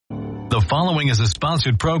The following is a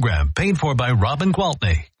sponsored program paid for by Robin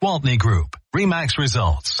Gwaltney Group, RE/MAX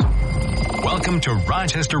Results. Welcome to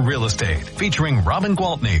Rochester Real Estate, featuring Robin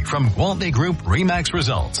Gwaltney from Gwaltney Group RE/MAX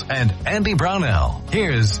Results and Andy Brownell.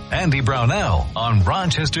 Here's Andy Brownell on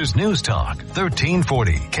Rochester's News Talk,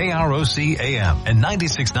 1340 KROC AM and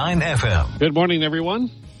 96.9 FM. Good morning,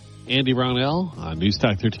 everyone. Andy Brownell on News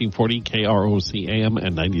Talk 1340 KROC AM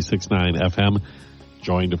and 96.9 FM.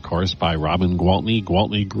 Joined, of course, by Robin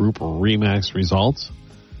Gwaltney Group RE/MAX Results.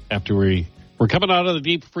 After we're coming out of the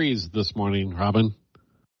deep freeze this morning, Robin.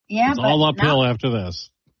 Yeah, it's all uphill after this.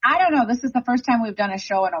 I don't know. This is the first time we've done a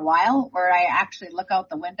show in a while where I actually look out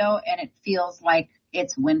the window and it feels like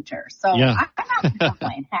it's winter. So yeah. I'm not going to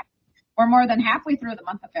complain. Heck, we're more than halfway through the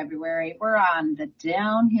month of February. We're on the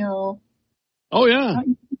downhill. Oh, yeah.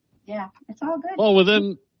 Yeah, it's all good. Well,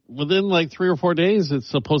 within like 3 or 4 days, it's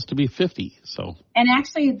supposed to be 50. So. And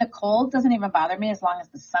actually, the cold doesn't even bother me as long as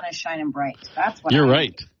the sun is shining bright. That's what You're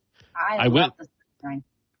right. I love the sunshine.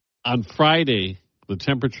 On Friday, the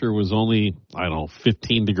temperature was only,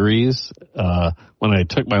 15 degrees when I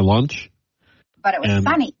took my lunch. But it was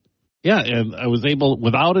sunny. Yeah, and I was able,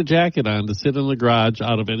 without a jacket on, to sit in the garage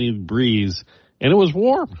out of any breeze, and it was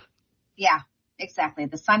warm. Yeah, exactly.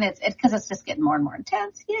 The sun is, because it's just getting more and more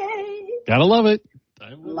intense. Yay! Gotta love it.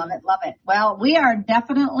 Love it. Well, we are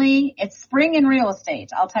definitely, it's spring in real estate.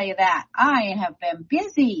 I'll tell you that. I have been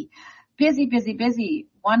busy.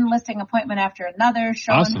 One listing appointment after another,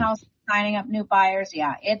 showing houses, signing up new buyers.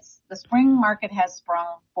 Yeah, the spring market has sprung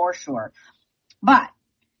for sure. But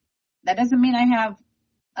that doesn't mean I have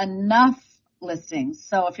enough listings.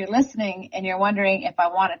 So if you're listening and you're wondering if I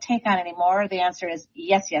want to take on any more, the answer is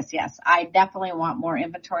yes. I definitely want more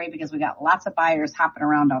inventory because we got lots of buyers hopping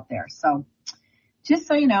around out there. So just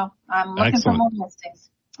so you know, I'm looking for more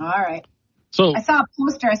listings. All right. So I saw a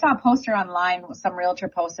poster online. Some realtor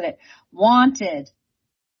posted it. Wanted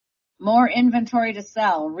more inventory to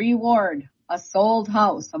sell. Reward a sold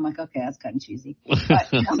house. I'm like, okay, that's kind of cheesy. But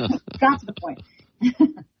got to the point.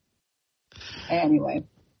 Anyway.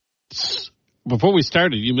 Before we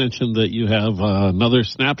started, you mentioned that you have another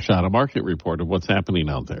snapshot, a market report of what's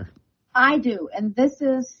happening out there. I do. And this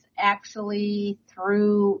is actually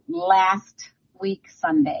through last week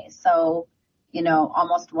Sunday. So,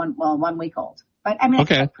 almost 1 week old. But I mean,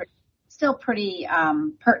 okay. It's still pretty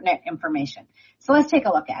pertinent information. So let's take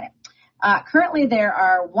a look at it. Currently there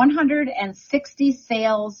are 160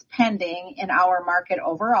 sales pending in our market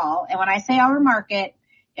overall. And when I say our market,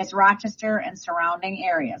 it's Rochester and surrounding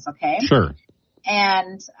areas, okay? Sure.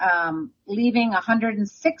 And leaving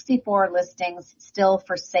 164 listings still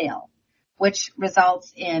for sale, which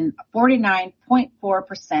results in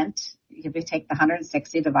 49.4%. If you take the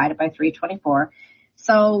 160 divided by 324.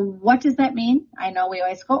 So what does that mean? I know we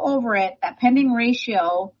always go over it. That pending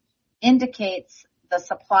ratio indicates the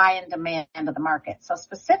supply and demand of the market. So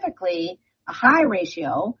specifically, a high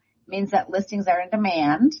ratio means that listings are in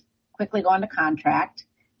demand, quickly go into contract.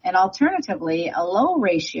 And alternatively, a low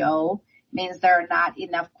ratio means there are not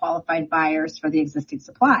enough qualified buyers for the existing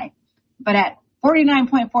supply. But at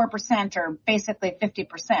 49.4% or basically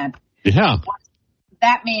 50%, yeah,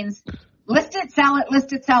 that means list it, sell it,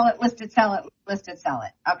 list it, sell it, list it, sell it, list it, sell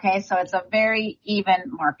it. Okay, so it's a very even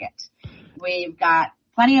market. We've got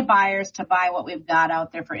plenty of buyers to buy what we've got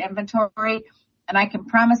out there for inventory. And I can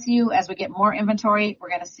promise you, as we get more inventory, we're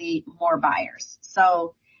going to see more buyers.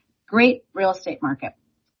 So great real estate market.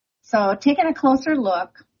 So taking a closer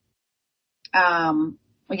look,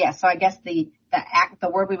 so I guess the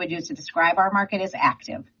word we would use to describe our market is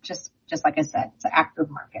active. Just like I said, it's an active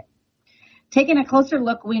market. Taking a closer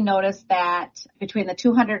look, we noticed that between the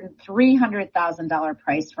 $200,000 and $300,000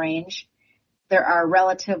 price range, there are a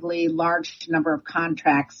relatively large number of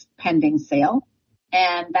contracts pending sale.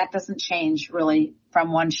 And that doesn't change really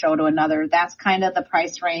from one show to another. That's kind of the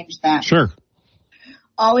price range that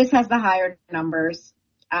always has the higher numbers.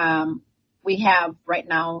 We have right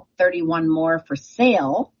now 31 more for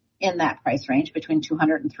sale in that price range between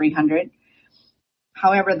 200 and 300.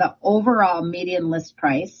 However, the overall median list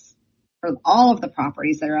price for all of the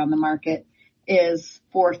properties that are on the market is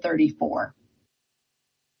 $434.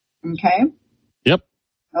 Okay. Yep.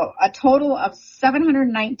 So a total of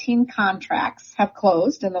 719 contracts have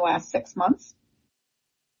closed in the last 6 months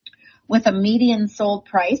with a median sold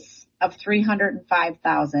price of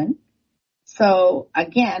 $305,000. So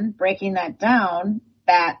again, breaking that down,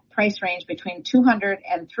 that price range between 200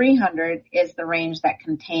 and 300 is the range that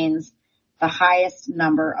contains the highest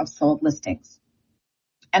number of sold listings.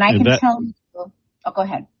 And I can tell you, go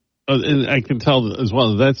ahead. And I can tell as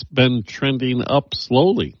well, that's been trending up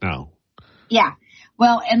slowly now. Yeah.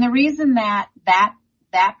 Well, and the reason that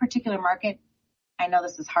that particular market, I know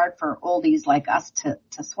this is hard for oldies like us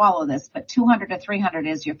to swallow this, but 200 to 300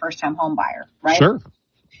 is your first-time home buyer, right? Sure.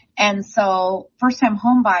 And so first-time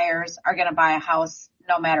home buyers are going to buy a house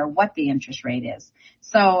no matter what the interest rate is.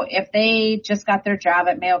 So if they just got their job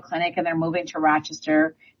at Mayo Clinic and they're moving to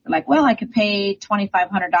Rochester, they're like, well, I could pay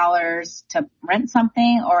 $2,500 to rent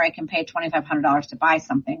something, or I can pay $2,500 to buy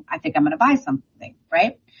something. I think I'm going to buy something,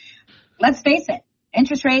 right? Let's face it.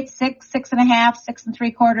 Interest rate, 6.5, 6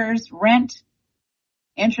 3/4. Rent,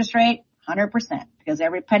 interest rate, 100%, because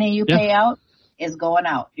every penny you pay out is going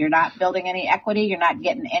out. You're not building any equity. You're not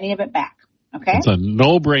getting any of it back. Okay? It's a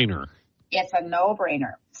no-brainer. It's a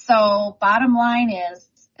no-brainer. So bottom line is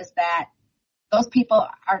that those people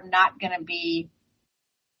are not going to be,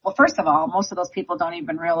 well, first of all, most of those people don't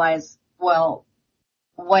even realize, well,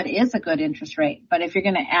 what is a good interest rate? But if you're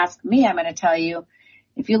going to ask me, I'm going to tell you,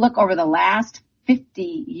 if you look over the last 50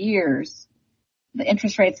 years, the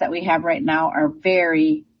interest rates that we have right now are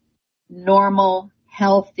very normal,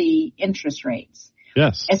 healthy interest rates.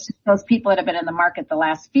 Yes. It's just those people that have been in the market the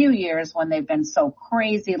last few years when they've been so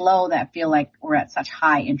crazy low that feel like we're at such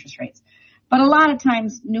high interest rates. But a lot of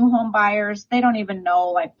times new home buyers, they don't even know,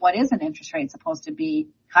 like, what is an interest rate supposed to be?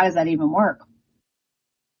 How does that even work?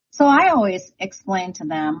 So I always explain to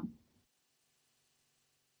them,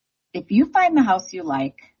 if you find the house you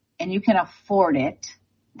like and you can afford it,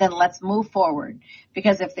 then let's move forward.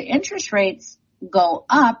 Because if the interest rates go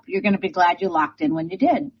up, you're going to be glad you locked in when you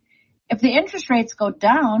did. If the interest rates go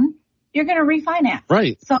down, you're going to refinance.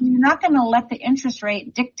 Right. So you're not going to let the interest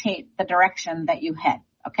rate dictate the direction that you head.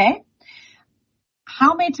 Okay?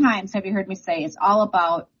 How many times have you heard me say it's all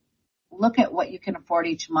about look at what you can afford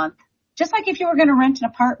each month? Just like if you were going to rent an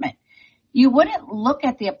apartment, you wouldn't look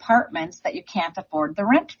at the apartments that you can't afford the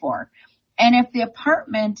rent for. And if the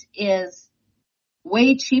apartment is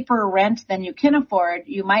way cheaper rent than you can afford,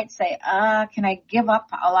 you might say, can I give up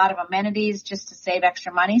a lot of amenities just to save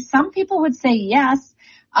extra money? Some people would say yes.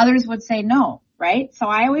 Others would say no, right? So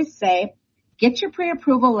I always say, get your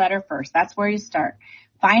pre-approval letter first. That's where you start.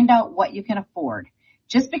 Find out what you can afford.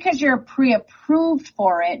 Just because you're pre-approved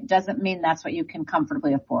for it doesn't mean that's what you can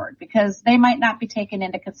comfortably afford, because they might not be taking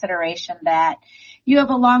into consideration that you have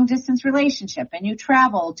a long distance relationship and you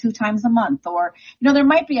travel 2 times a month, or, there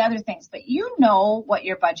might be other things, but you know what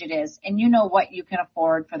your budget is and you know what you can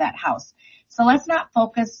afford for that house. So let's not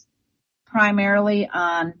focus primarily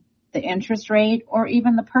on the interest rate or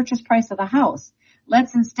even the purchase price of the house.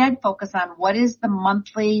 Let's instead focus on what is the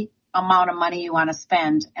monthly amount of money you want to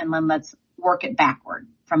spend, and then let's work it backward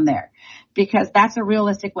from there, because that's a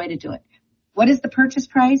realistic way to do it. What is the purchase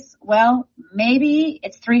price? Well, maybe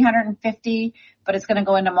it's $350, but it's going to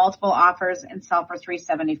go into multiple offers and sell for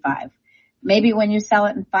 $375. Maybe when you sell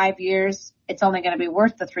it in 5 years, it's only going to be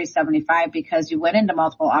worth the $375 because you went into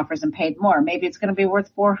multiple offers and paid more. Maybe it's going to be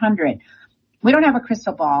worth $400. We don't have a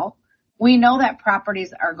crystal ball. We know that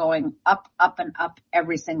properties are going up, up, and up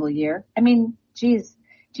every single year. I mean, geez,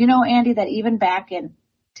 do you know, Andy, that even back in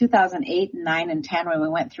 2008, 9, and 10, when we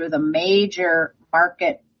went through the major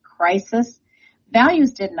market crisis,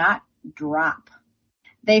 values did not drop.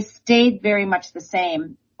 They stayed very much the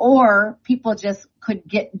same, or people just could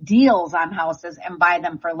get deals on houses and buy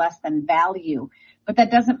them for less than value. But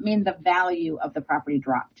that doesn't mean the value of the property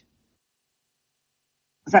dropped.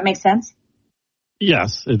 Does that make sense?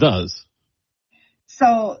 Yes, it does.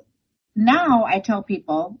 So now I tell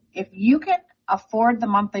people, if you can afford the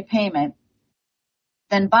monthly payment,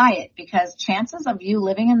 then buy it, because chances of you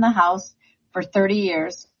living in the house for 30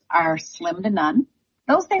 years are slim to none.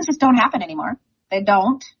 Those things just don't happen anymore. They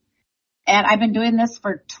don't. And I've been doing this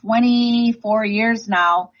for 24 years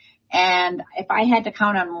now. And if I had to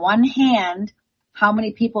count on one hand how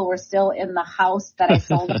many people were still in the house that I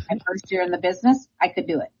sold in my first year in the business, I could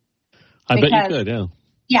do it. I bet you could, yeah.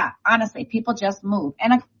 Yeah, honestly, people just move.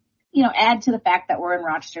 And, add to the fact that we're in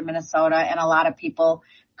Rochester, Minnesota, and a lot of people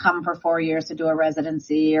come for 4 years to do a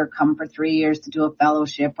residency, or come for 3 years to do a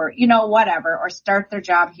fellowship, or, whatever, or start their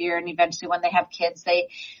job here. And eventually when they have kids, they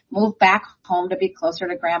move back home to be closer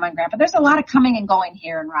to grandma and grandpa. There's a lot of coming and going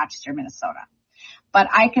here in Rochester, Minnesota. But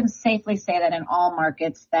I can safely say that in all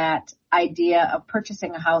markets, that idea of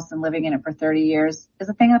purchasing a house and living in it for 30 years is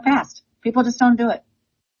a thing of the past. People just don't do it.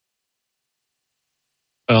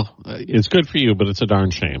 Well, it's good for you, but it's a darn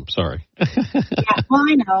shame. Sorry. Yeah, well,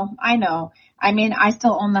 I know. I mean, I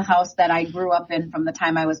still own the house that I grew up in from the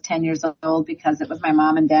time I was 10 years old, because it was my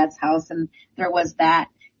mom and dad's house, and there was that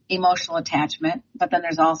emotional attachment. But then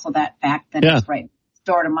there's also that fact that it's right next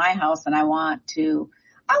door to my house, and I want to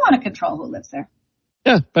control who lives there.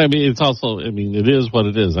 Yeah, but I mean, it is what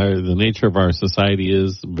it is. The nature of our society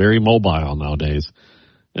is very mobile nowadays.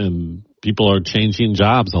 And people are changing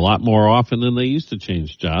jobs a lot more often than they used to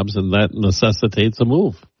change jobs, and that necessitates a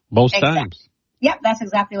move most times. Yep, that's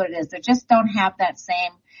exactly what it is. They just don't have that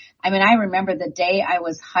same. I mean, I remember the day I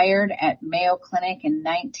was hired at Mayo Clinic in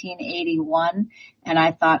 1981, and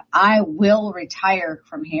I thought, I will retire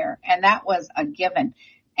from here. And that was a given.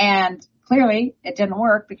 And clearly it didn't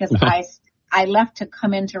work because I left to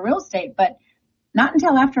come into real estate, but not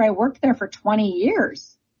until after I worked there for 20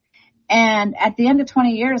 years. And at the end of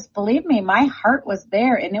 20 years, believe me, my heart was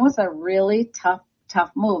there, and it was a really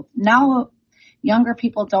tough move. Now, younger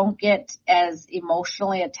people don't get as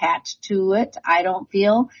emotionally attached to it, I don't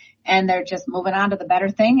feel, and they're just moving on to the better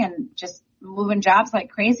thing and just moving jobs like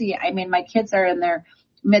crazy. I mean, my kids are in their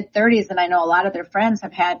mid-30s, and I know a lot of their friends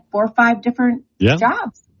have had 4 or 5 different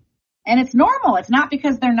jobs. And it's normal. It's not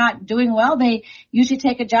because they're not doing well. They usually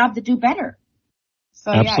take a job to do better.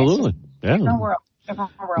 So, absolutely. Different world.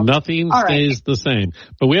 Nothing stays the same.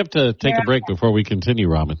 But we have to take a break before we continue,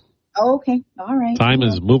 Robin. Okay. All right. Time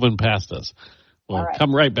is moving past us. We'll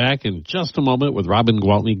come right back in just a moment with Robin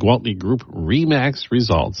Gwaltney, Gwaltney Group-RE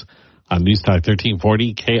results on News Talk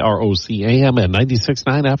 1340, KROC AM and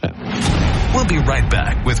 96.9 FM. We'll be right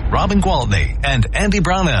back with Robin Gwaltney and Andy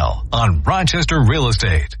Brownell on Rochester Real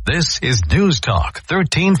Estate. This is News Talk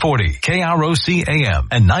 1340, KROC AM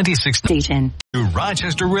and 96 station. To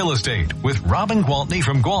Rochester Real Estate with Robin Gwaltney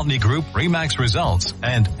from Gwaltney Group-RE results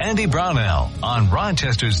and Andy Brownell on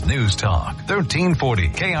Rochester's News Talk 1340,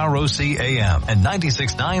 KROC AM and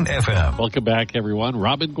 96.9 FM. Welcome back, everyone.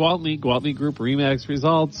 Robin Gwaltney, Gwaltney Group-RE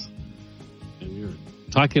results. And you're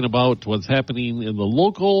talking about what's happening in the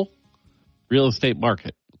local real estate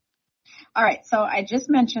market. All right. So I just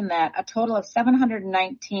mentioned that a total of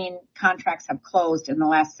 719 contracts have closed in the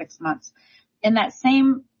last 6 months. In that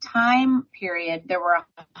same time period, there were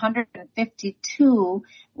 152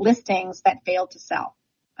 listings that failed to sell.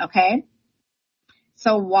 Okay.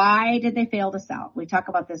 So why did they fail to sell? We talk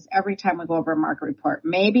about this every time we go over a market report.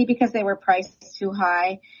 Maybe because they were priced too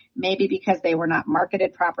high. Maybe because they were not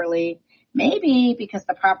marketed properly. Maybe because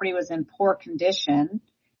the property was in poor condition.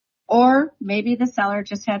 Or maybe the seller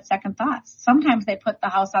just had second thoughts. Sometimes they put the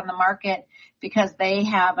house on the market because they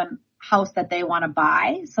have a house that they want to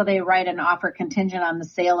buy. So they write an offer contingent on the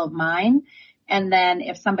sale of mine. And then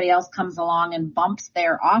if somebody else comes along and bumps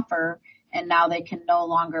their offer and now they can no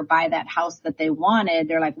longer buy that house that they wanted,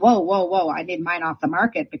 they're like, whoa, I need mine off the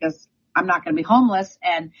market because I'm not going to be homeless.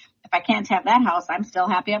 And if I can't have that house, I'm still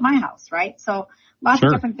happy at my house, right? So lots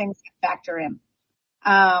of different things factor in.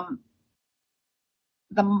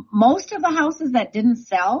 Most of the houses that didn't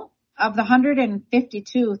sell, of the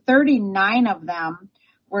 152, 39 of them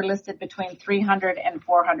were listed between 300 and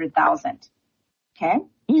 400,000. Okay.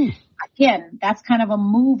 Again, that's kind of a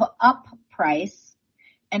move up price.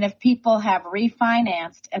 And if people have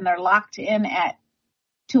refinanced and they're locked in at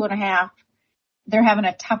 2.5, they're having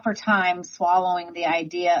a tougher time swallowing the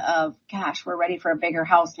idea of, gosh, we're ready for a bigger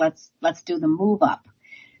house. Let's do the move up.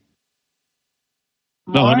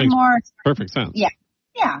 That makes perfect sense.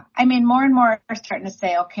 Yeah. I mean, more and more are starting to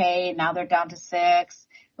say, okay, now they're down to 6.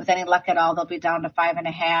 With any luck at all, they'll be down to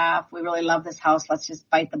 5.5. We really love this house. Let's just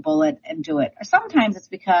bite the bullet and do it. Or sometimes it's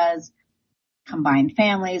because combined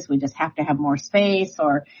families, we just have to have more space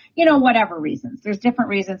or, whatever reasons. There's different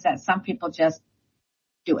reasons that some people just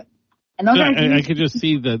do it. And those I could just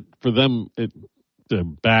see that for them, to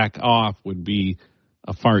back off would be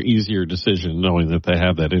a far easier decision knowing that they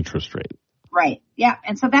have that interest rate. Right. Yeah.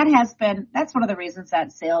 And so that's one of the reasons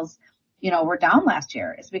that sales, were down last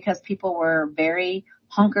year is because people were very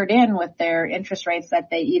hunkered in with their interest rates that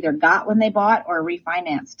they either got when they bought or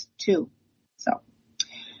refinanced too. So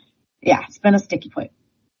yeah, it's been a sticky point.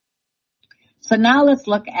 So now let's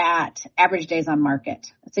look at average days on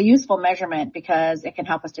market. It's a useful measurement because it can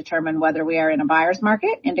help us determine whether we are in a buyer's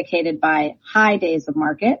market, indicated by high days of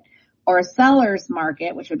market, or a seller's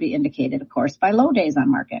market, which would be indicated, of course, by low days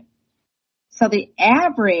on market. So the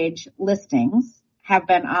average listings have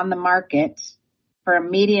been on the market for a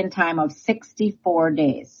median time of 64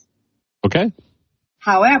 days. Okay.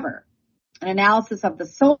 However, an analysis of the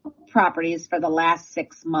sold properties for the last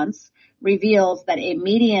 6 months reveals that a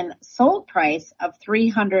median sold price of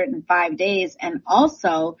 305 days and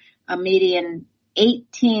also a median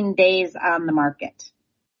 18 days on the market.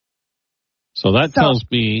 So that tells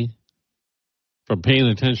me, from paying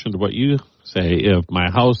attention to what you say, if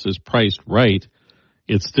my house is priced right,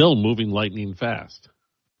 it's still moving lightning fast.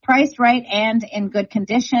 Priced right and in good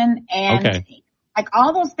condition. And like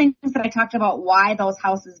all those things that I talked about, why those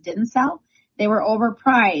houses didn't sell, they were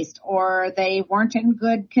overpriced or they weren't in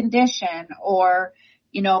good condition or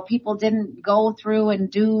people didn't go through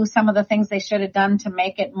and do some of the things they should have done to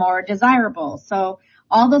make it more desirable. So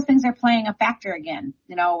all those things are playing a factor again.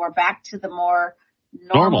 We're back to the more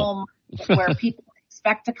normal where people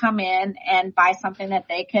expect to come in and buy something that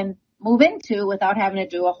they can move into without having to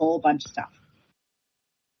do a whole bunch of stuff.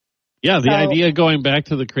 Yeah, the idea going back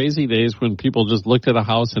to the crazy days when people just looked at a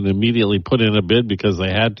house and immediately put in a bid because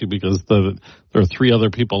they had to, because there are 3 other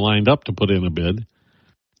people lined up to put in a bid.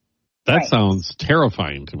 That sounds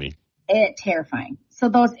terrifying to me. Terrifying. So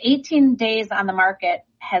those 18 days on the market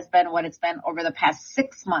has been what it's been over the past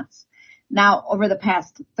 6 months. Now, over the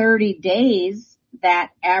past 30 days, that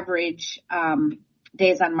average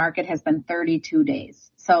days on market has been 32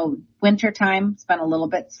 days. So wintertime has been a little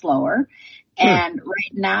bit slower. Sure. And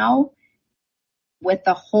right now, with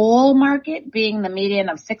the whole market being the median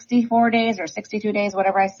of 64 days or 62 days,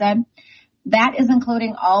 whatever I said, that is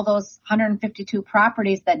including all those 152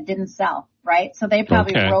 properties that didn't sell, right? So they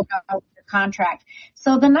probably wrote out the contract.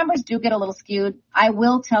 So the numbers do get a little skewed. I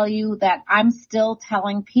will tell you that I'm still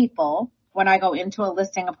telling people when I go into a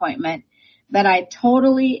listing appointment that I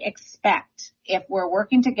totally expect, if we're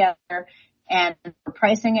working together and we're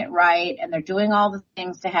pricing it right and they're doing all the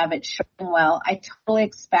things to have it showing well, I totally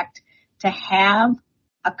expect to have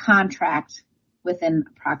a contract within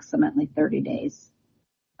approximately 30 days.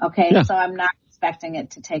 Okay, So I'm not expecting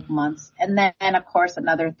it to take months. And then, of course,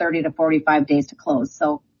 another 30 to 45 days to close.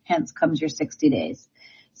 So hence comes your 60 days.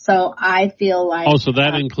 So I feel like... Oh, so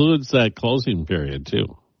that includes that closing period,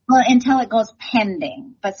 too. Well, until it goes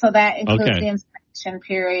pending. But so that includes the inspection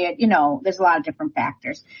period. There's a lot of different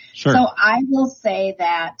factors. Sure. So I will say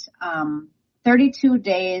that 32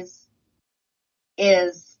 days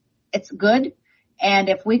it's good. And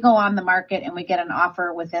if we go on the market and we get an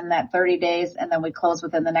offer within that 30 days and then we close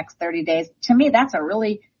within the next 30 days, to me, that's a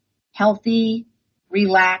really healthy,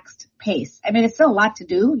 relaxed pace. I mean, it's still a lot to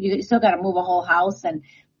do. You still got to move a whole house. And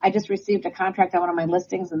I just received a contract on one of my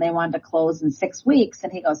listings and they wanted to close in 6 weeks.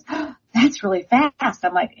 And he goes, oh, that's really fast.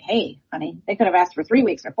 I'm like, hey, honey, they could have asked for 3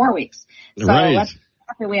 weeks or 4 weeks. So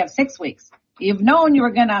we have 6 weeks. You've known you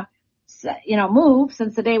were going to, move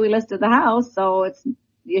since the day we listed the house. So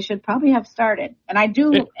you should probably have started. And I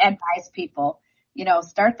do advise people,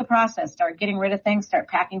 start the process, start getting rid of things, start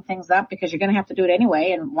packing things up because you're going to have to do it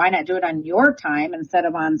anyway. And why not do it on your time instead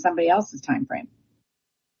of on somebody else's time frame?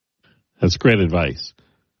 That's great advice.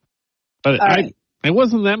 But it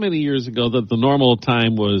wasn't that many years ago that the normal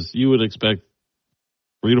time was you would expect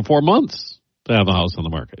 3 to 4 months to have a house on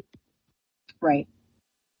the market. Right.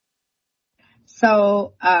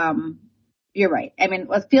 So, you're right. I mean,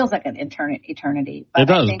 it feels like an eternity. But it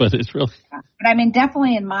does, but it's really. But I mean,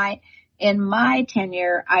 definitely in my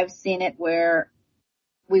tenure, I've seen it where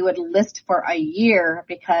we would list for a year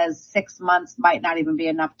because 6 months might not even be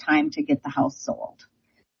enough time to get the house sold.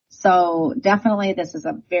 So definitely, this is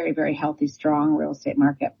a very, very healthy, strong real estate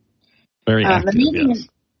market. Very active,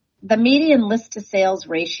 The median list to sales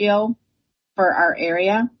ratio for our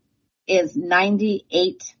area is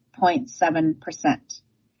 98.7%.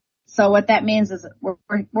 So what that means is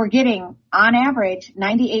we're getting, on average,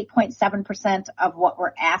 98.7% of what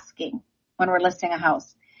we're asking when we're listing a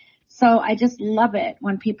house. So I just love it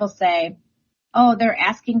when people say, oh, they're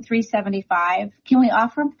asking $375. Can we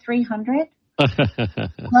offer them $300?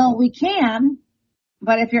 Well, we can,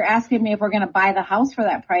 but if you're asking me if we're going to buy the house for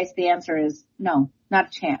that price, the answer is no, not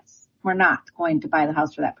a chance. We're not going to buy the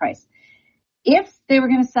house for that price. If they were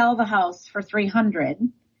going to sell the house for $300,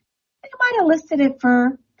 they might have listed it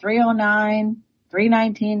for $309,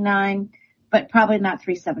 $319.9, but probably not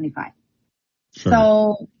 $375. Sure.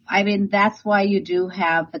 So, I mean, that's why you do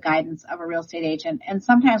have the guidance of a real estate agent. And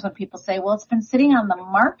sometimes when people say, well, it's been sitting on the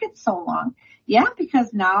market so long. Yeah,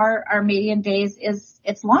 because now our median days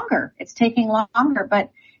it's longer. It's taking longer,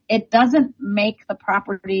 but it doesn't make the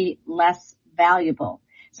property less valuable.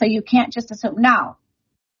 So you can't just assume. Now,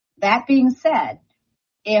 that being said,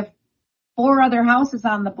 if 4 other houses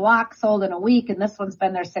on the block sold in a week and this one's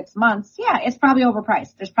been there 6 months, yeah, it's probably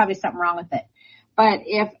overpriced. There's probably something wrong with it. But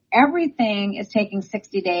if everything is taking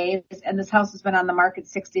 60 days and this house has been on the market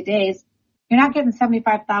 60 days, you're not getting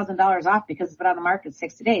 $75,000 off because it's been on the market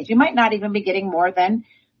 60 days. You might not even be getting more than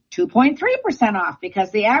 2.3% off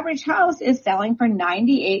because the average house is selling for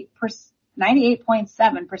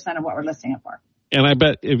 98.7% of what we're listing it for. And I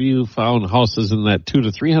bet if you found houses in that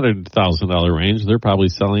 $200,000 to $300,000 range, they're probably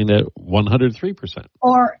selling at 103%.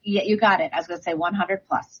 Or, yeah, you got it. I was going to say 100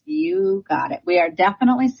 plus. You got it. We are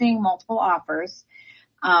definitely seeing multiple offers.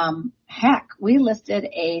 Heck, we listed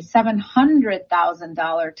a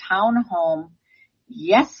 $700,000 townhome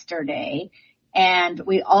yesterday, and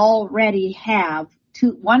we already have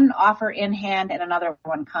one offer in hand and another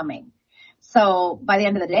one coming. So by the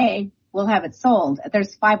end of the day, we'll have it sold.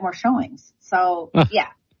 There's 5 more showings. So yeah,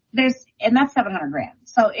 and that's $700,000.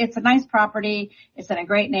 So it's a nice property. It's in a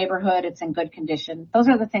great neighborhood. It's in good condition. Those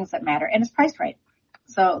are the things that matter. And it's priced right.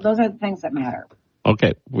 So those are the things that matter.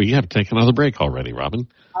 Okay. We have to take another break already, Robin.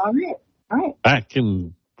 All right. Back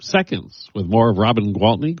in seconds with more of Robin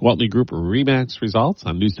Gwaltney, Gwaltney Group-RE results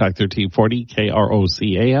on News Talk 1340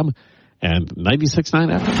 KROC-AM and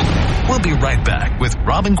 96.9 FM. We'll be right back with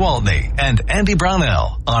Robin Gwaltney and Andy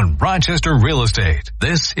Brownell on Rochester Real Estate.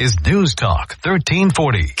 This is News Talk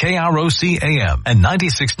 1340 KROC-AM and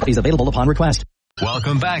 96. Is available upon request.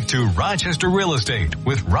 Welcome back to Rochester Real Estate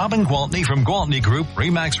with Robin Gwaltney from Gwaltney Group-RE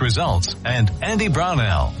results and Andy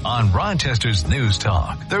Brownell on Rochester's News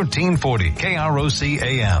Talk 1340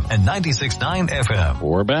 KROC-AM and 96.9 FM.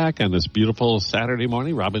 We're back on this beautiful Saturday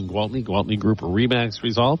morning. Robin Gwaltney, Gwaltney Group-RE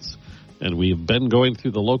results. And we've been going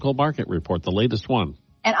through the local market report, the latest one.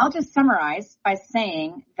 And I'll just summarize by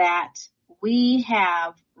saying that we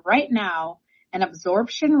have right now an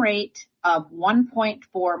absorption rate of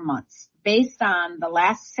 1.4 months based on the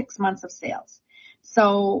last 6 months of sales.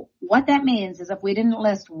 So what that means is if we didn't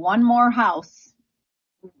list one more house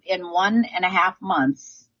in 1.5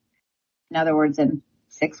 months, in other words, in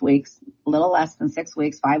 6 weeks, a little less than 6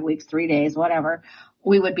 weeks, 5 weeks, 3 days, whatever,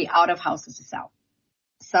 we would be out of houses to sell.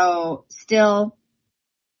 So still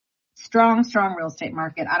strong real estate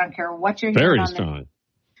market. I don't care what you're hearing on the news.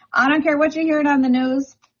 I don't care what you're hearing on the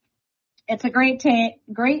news. It's a great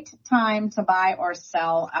time to buy or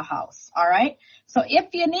sell a house. All right. So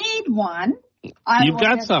if you need one, you've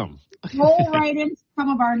got some. Roll right into some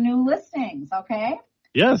of our new listings. Okay.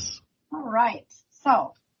 Yes. All right.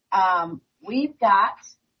 So, we've got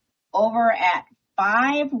over at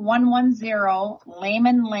 5110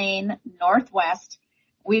 Lehman Lane Northwest.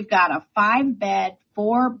 We've got a 5-bed,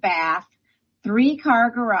 4-bath,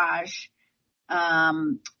 3-car garage,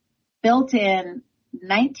 built in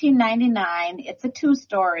 1999. It's a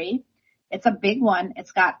 2-story. It's a big one.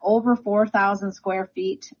 It's got over 4,000 square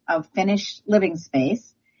feet of finished living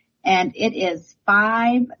space, and it is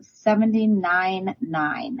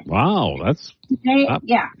 $579,900. Wow, that's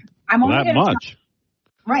yeah. I'm only that much.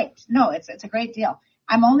 Right. No, it's a great deal.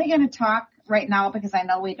 I'm only going to talk right now because I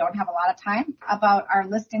know we don't have a lot of time about our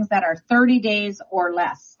listings that are 30 days or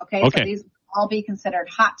less. Okay. So these will all be considered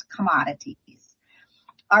hot commodities.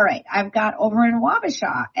 All right. I've got over in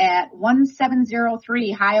Wabasha at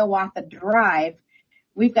 1703 Hiawatha Drive.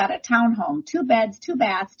 We've got a townhome, 2 beds, 2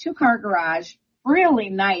 baths, 2-car garage. Really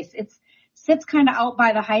nice. It sits kind of out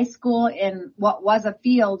by the high school in what was a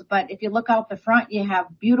field, but if you look out the front, you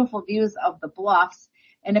have beautiful views of the bluffs.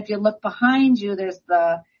 And if you look behind you, there's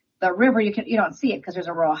the river. You don't see it because there's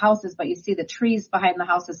a row of houses, but you see the trees behind the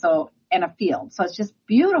houses, and a field. So it's just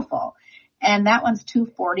beautiful. And that one's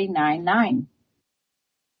 $249,900.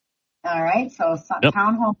 All right. So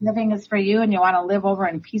townhome living is for you, and you want to live over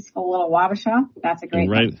in peaceful little Wabasha. That's a great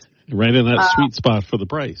one. Right in that sweet spot for the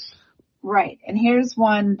price. Right. And here's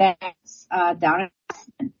one that's down in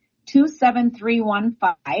Preston,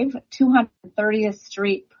 27315 230th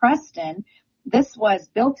Street, Preston. This was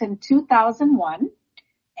built in 2001,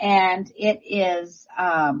 and it is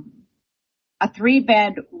a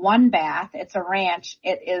 3-bed, 1-bath. It's a ranch.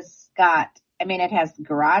 It has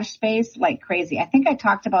garage space like crazy. I think I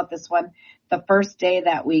talked about this one the first day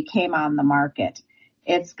that we came on the market.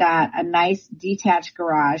 It's got a nice detached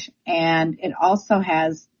garage, and it also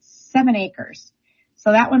has 7 acres.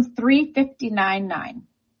 So that one's $359,900.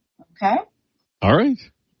 Okay. All right.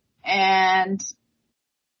 And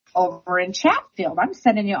over in Chatfield, I'm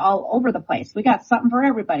sending you all over the place. We got something for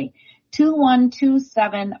everybody.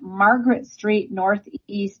 2127 Margaret Street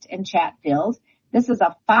Northeast in Chatfield. This is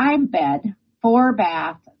a 5-bed,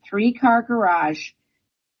 4-bath, 3-car garage.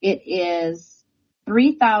 It is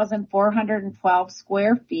 3,412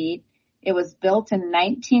 square feet. It was built in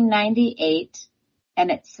 1998,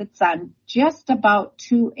 and it sits on just about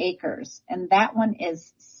 2 acres. And that one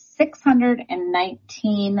is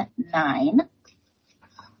 $619,900.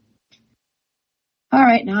 All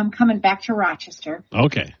right, now I'm coming back to Rochester.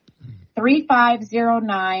 Okay.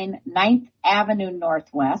 3509 9th Avenue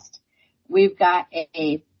Northwest. We've got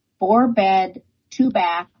a 4-bed,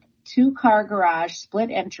 2-bath, 2-car garage, split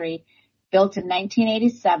entry, built in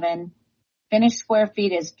 1987. Finished square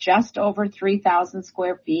feet is just over 3,000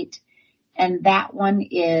 square feet, and that one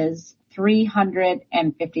is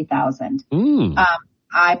 $350,000.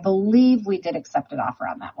 I believe we did accept an offer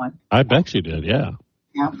on that one. I bet you did, yeah.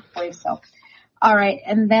 Yeah, I believe so. All right,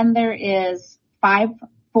 and then there is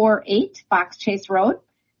 548 Fox Chase Road.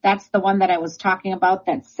 That's the one that I was talking about,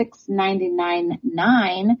 that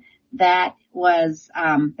 $699.9 that was,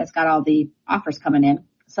 that's got all the offers coming in.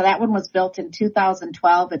 So that one was built in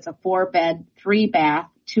 2012. It's a 4-bed, 3-bath,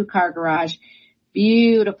 2-car garage.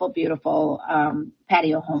 Beautiful, beautiful,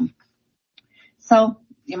 patio home. So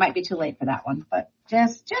you might be too late for that one, but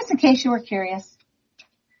just in case you were curious.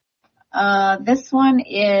 This one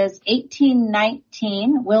is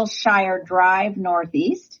 1819 Wilshire Drive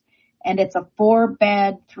Northeast, and it's a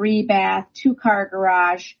 4-bed, 3-bath, 2-car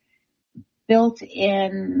garage built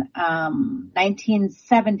in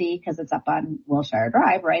 1970, because it's up on Wilshire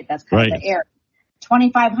Drive, right? That's kind of the area.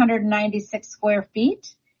 2,596 square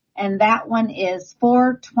feet, and that one is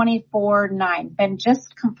 $424,900. Been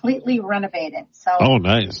just completely renovated. So oh,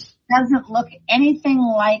 nice. Doesn't look anything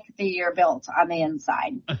like the year built on the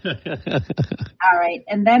inside. All right.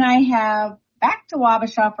 And then I have back to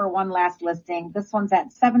Wabasha for one last listing. This one's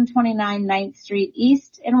at 729 9th Street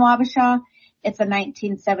East in Wabasha. It's a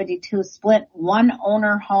 1972 split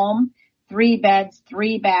 1-owner home, 3 beds,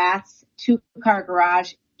 3 baths, 2-car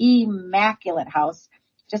garage, immaculate house,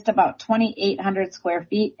 just about 2,800 square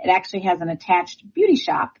feet. It actually has an attached beauty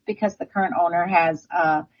shop because the current owner has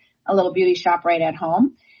a little beauty shop right at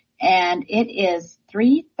home. And it is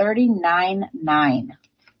 $339,900.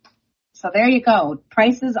 So there you go.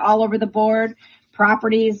 Prices all over the board,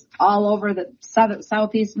 properties all over the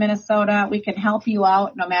southeast Minnesota. We can help you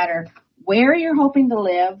out no matter where you're hoping to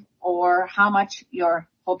live or how much you're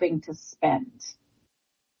hoping to spend.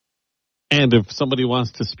 And if somebody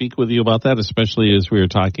wants to speak with you about that, especially as we were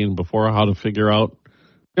talking before, how to figure out,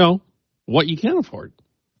 what you can afford.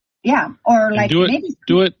 Yeah, or like do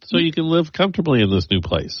it so you can live comfortably in this new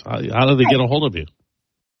place. How do they get a hold of you?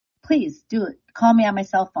 Please do it. Call me on my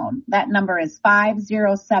cell phone. That number is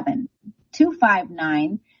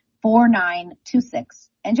 507-259-4926.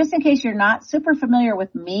 And just in case you're not super familiar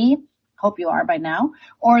with me, hope you are by now,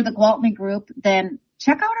 or the Gwaltney Group, then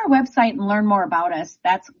check out our website and learn more about us.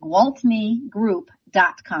 That's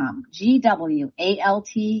GwaltneyGroup.com.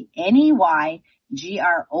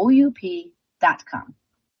 GwaltneyGroup.com.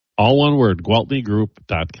 All one word,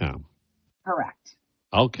 GwaltneyGroup.com. Correct.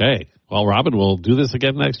 Okay. Well, Robin, we'll do this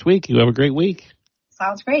again next week. You have a great week.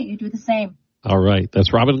 Sounds great. You do the same. All right.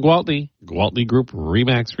 That's Robin Gwaltney, Gwaltney Group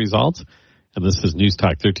RE/MAX Results. And this is News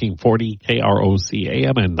Talk 1340 KROC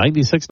AM and 96.